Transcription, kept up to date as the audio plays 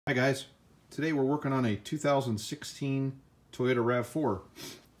Hi guys, today we're working on a 2016 Toyota RAV4.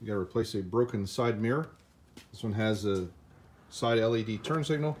 We got to replace a broken side mirror. This one has a side LED turn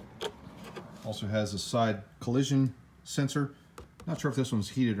signal. Also has a side collision sensor. Not sure if this one's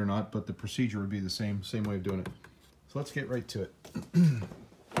heated or not, but the procedure would be the same way of doing it. So let's get right to it.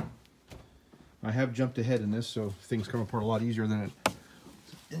 I have jumped ahead in this, so things come apart a lot easier than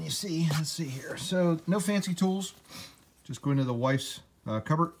you see. Let's see here. So no fancy tools. Just go into the wife's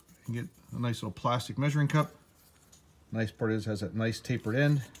cupboard and get a nice little plastic measuring cup. Nice part is it has that nice tapered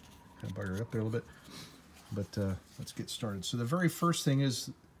end. Kind of bugger it up there a little bit. But let's get started. So the very first thing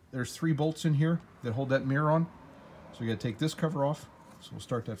is there's 3 bolts in here that hold that mirror on. So we got to take this cover off. So we'll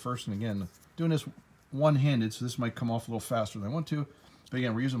start that first. And again, doing this one-handed, so this might come off a little faster than I want to. But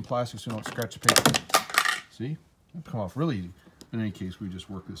again, we're using plastic so we don't scratch the paper. See? It'll come off really easy. In any case, we just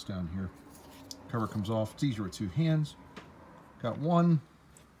work this down here. Cover comes off. It's easier with 2 hands. Got 1,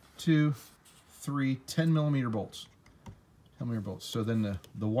 2, 3, 10 millimeter bolts. 10 millimeter bolts. So then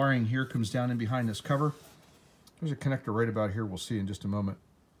the wiring here comes down in behind this cover. There's a connector right about here. We'll see in just a moment.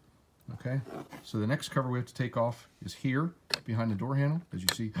 Okay. So the next cover we have to take off is here behind the door handle. As you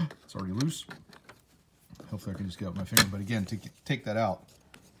see, it's already loose. Hopefully I can just get out my finger. But again, take that out.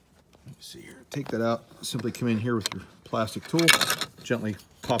 Let me see here. Take that out. Simply come in here with your plastic tool. Gently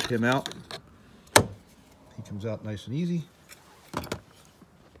pop him out. He comes out nice and easy.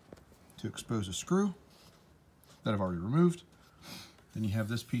 To expose a screw that I've already removed. Then you have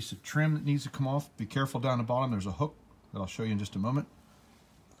this piece of trim that needs to come off. Be careful down the bottom. There's a hook that I'll show you in just a moment.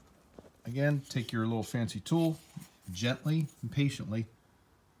 Again, take your little fancy tool, gently and patiently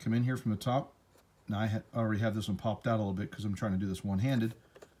come in here from the top. Now I already have this one popped out a little bit because I'm trying to do this one-handed.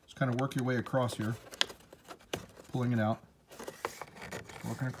 Just kind of work your way across here, pulling it out,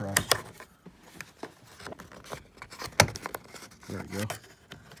 working across. There we go.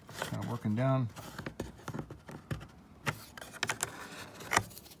 Kind of working down.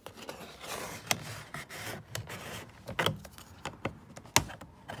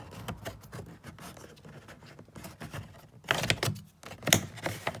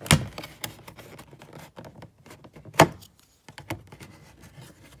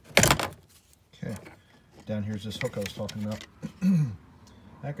 Okay, down here's this hook I was talking about.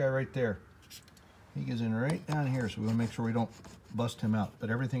 That guy right there. He goes in right down here, so we want to make sure we don't bust him out. But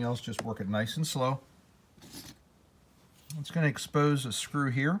everything else, just work it nice and slow. It's going to expose a screw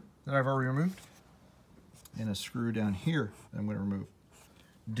here that I've already removed, and a screw down here that I'm going to remove.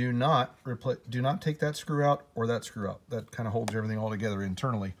 Do not take that screw out or that screw out. That kind of holds everything all together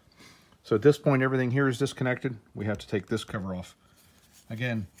internally. So at this point, everything here is disconnected. We have to take this cover off.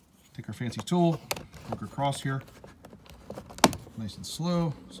 Again, take our fancy tool, work across here, nice and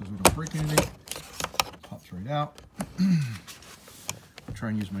slow, so we don't break anything. Pops right out. Try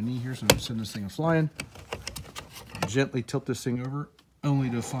and use my knee here so I'm sending this thing flying. Gently tilt this thing over, only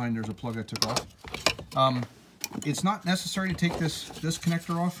to find there's a plug I took off. It's not necessary to take this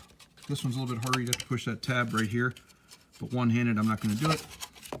connector off. This one's a little bit harder. You have to push that tab right here. But one-handed, I'm not going to do it.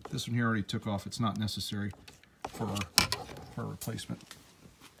 This one here already took off. It's not necessary for our replacement.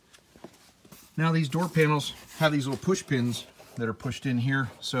 Now these door panels have these little push pins that are pushed in here.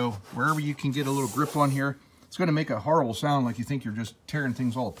 So wherever you can get a little grip on here, it's going to make a horrible sound like you think you're just tearing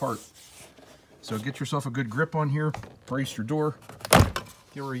things all apart. So get yourself a good grip on here, brace your door,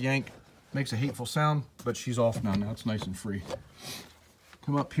 give her a yank. Makes a hateful sound, but she's off now. Now it's nice and free.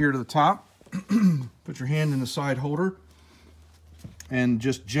 Come up here to the top, put your hand in the side holder, and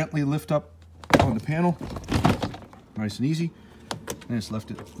just gently lift up on the panel. Nice and easy. And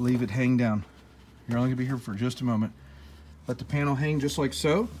just leave it hang down. You're only going to be here for just a moment. Let the panel hang just like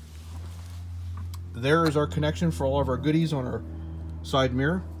so. There is our connection for all of our goodies on our side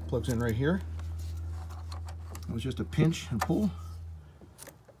mirror. Plugs in right here. It was just a pinch and pull.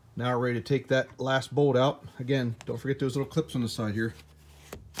 Now we're ready to take that last bolt out. Again, don't forget those little clips on the side here.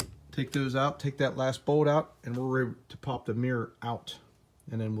 Take those out, take that last bolt out, and we're ready to pop the mirror out.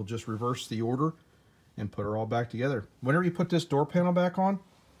 And then we'll just reverse the order and put her all back together. Whenever you put this door panel back on,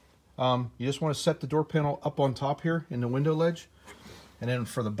 you just want to set the door panel up on top here in the window ledge. And then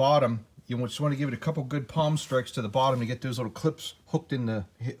for the bottom, you just want to give it a couple good palm strikes to the bottom to get those little clips hooked in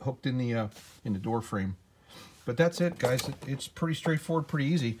the door frame. But that's it, guys. It's pretty straightforward, pretty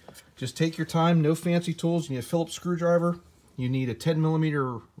easy. Just take your time, no fancy tools. You need a Phillips screwdriver. You need a 10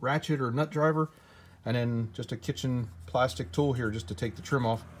 millimeter ratchet or nut driver, and then just a kitchen plastic tool here just to take the trim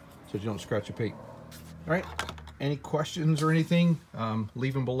off so you don't scratch your paint. All right, any questions or anything,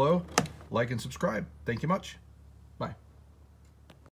 leave them below. Like and subscribe. Thank you much.